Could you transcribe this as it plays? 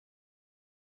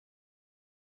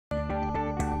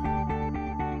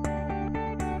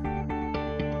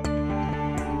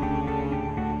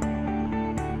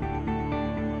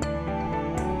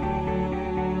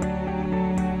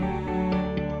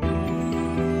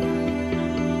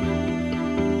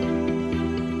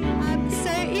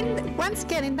once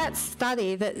again, in that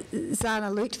study that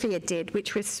Zana Lutvia did,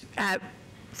 which was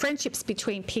friendships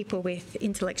between people with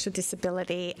intellectual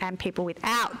disability and people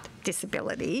without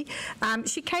disability,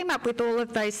 she came up with all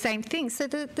of those same things. So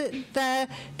the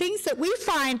things that we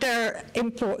find are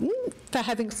important for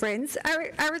having friends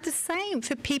are the same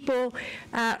for people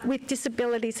with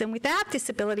disabilities and without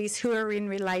disabilities who are in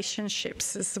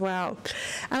relationships as well.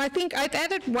 And I think I've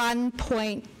added one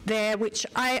point there, which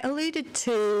I alluded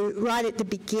to right at the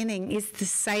beginning, is the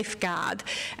safeguard.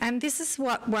 And this is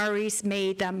what worries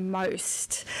me the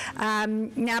most.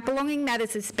 Now, Belonging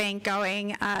Matters has been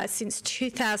going since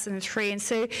 2003, and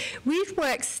so we've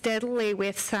worked steadily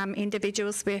with some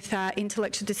individuals with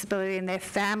intellectual disability and their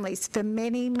families for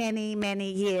many, many,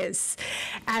 many years.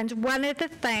 And one of the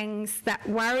things that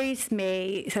worries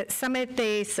me is that some of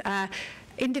these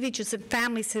individuals and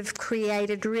families have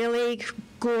created really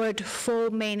good,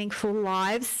 full, meaningful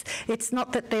lives. It's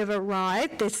not that they've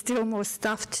arrived, there's still more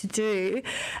stuff to do,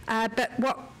 but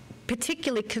what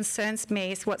particularly concerns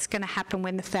me is what's going to happen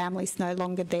when the family's no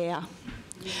longer there.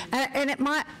 And it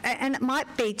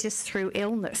might be just through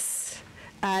illness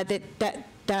that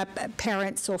the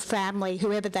parents or family,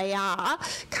 whoever they are,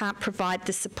 can't provide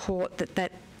the support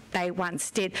that they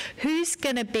once did. Who's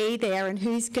going to be there and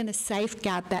who's going to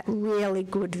safeguard that really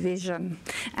good vision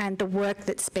and the work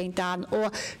that's been done?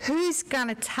 Or who's going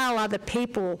to tell other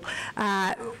people,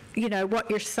 you know, what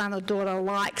your son or daughter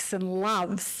likes and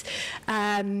loves?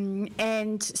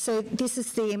 And so this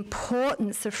is the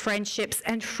importance of friendships,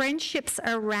 and friendships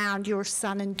around your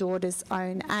son and daughter's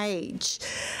own age.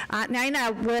 Now, in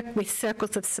our work with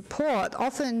circles of support,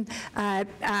 often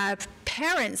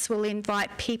parents will invite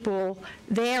people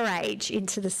their age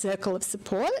into the circle of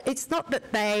support. It's not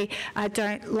that they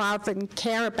don't love and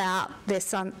care about their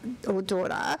son or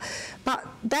daughter, but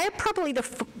they're probably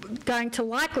going to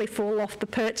likely fall off the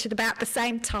perch at about the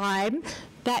same time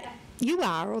that you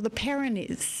are or the parent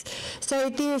is. So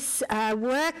this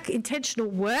intentional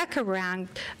work around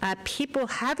people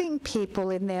having people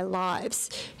in their lives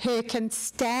who can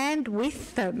stand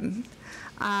with them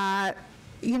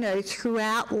you know,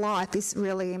 throughout life is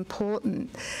really important.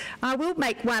 I will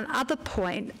make one other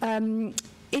point.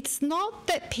 It's not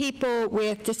that people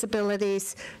with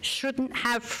disabilities shouldn't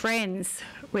have friends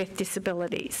with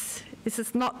disabilities. This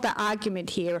is not the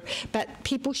argument here, but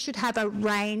people should have a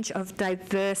range of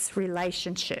diverse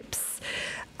relationships.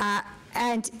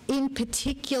 And in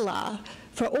particular,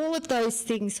 for all of those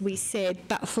things we said,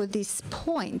 but for this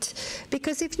point,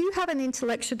 because if you have an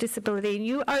intellectual disability and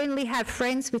you only have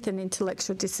friends with an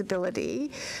intellectual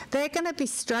disability, they're going to be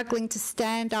struggling to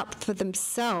stand up for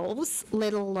themselves,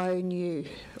 let alone you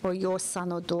or your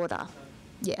son or daughter.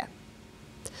 Yeah.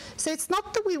 So it's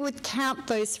not that we would count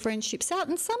those friendships out,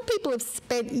 and some people have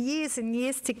spent years and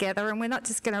years together, and we're not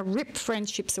just going to rip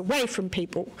friendships away from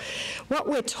people. What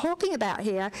we're talking about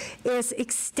here is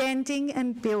extending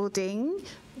and building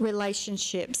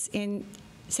relationships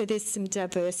so there's some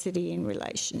diversity in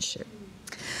relationship.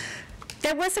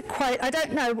 There was a quote, I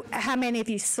don't know how many of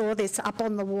you saw this up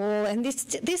on the wall, and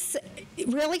this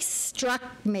really struck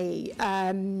me.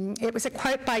 It was a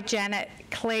quote by Janet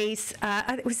Cleese.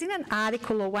 It was in an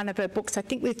article or one of her books. I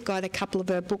think we've got a couple of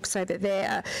her books over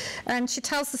there. And she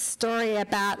tells the story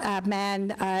about a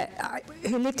man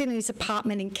who lived in his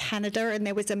apartment in Canada, and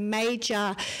there was a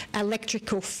major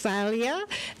electrical failure.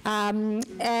 So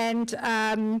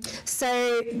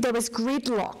there was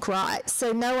gridlock, right?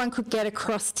 So no one could get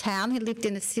across town. He lived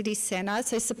in a city centre,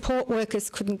 so support workers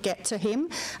couldn't get to him.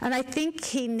 And I think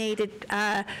he needed,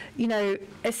 you know,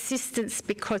 assistance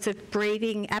because of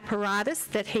breathing apparatus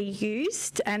that he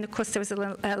used. And of course, there was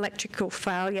an electrical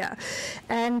failure.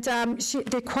 And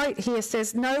the quote here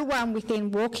says, "No one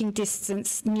within walking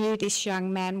distance knew this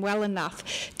young man well enough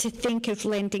to think of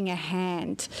lending a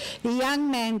hand. The young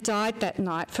man died that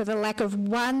night for the lack of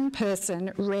one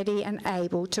person ready and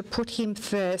able to put him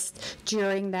first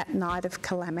during that night of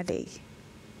calamity."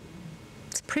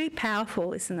 It's pretty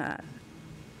powerful, isn't it?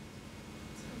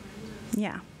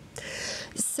 Yeah.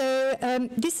 So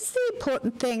this is the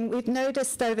important thing. We've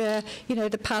noticed over, you know,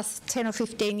 the past 10 or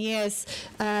 15 years,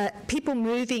 people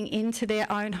moving into their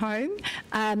own home,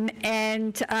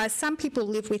 and some people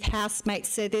live with housemates,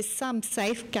 so there's some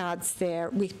safeguards there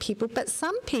with people, but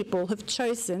some people have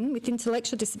chosen, with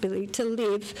intellectual disability, to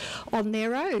live on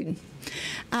their own.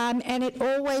 And it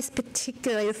always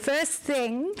particularly, the first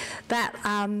thing that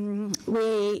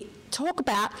we talk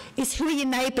about is who are your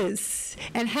neighbours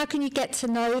and how can you get to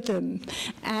know them,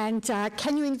 and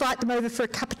can you invite them over for a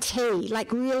cup of tea, like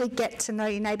really get to know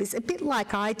your neighbours, a bit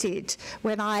like I did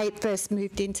when I first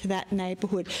moved into that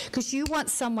neighbourhood, because you want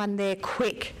someone there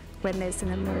quick when there's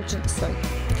an emergency.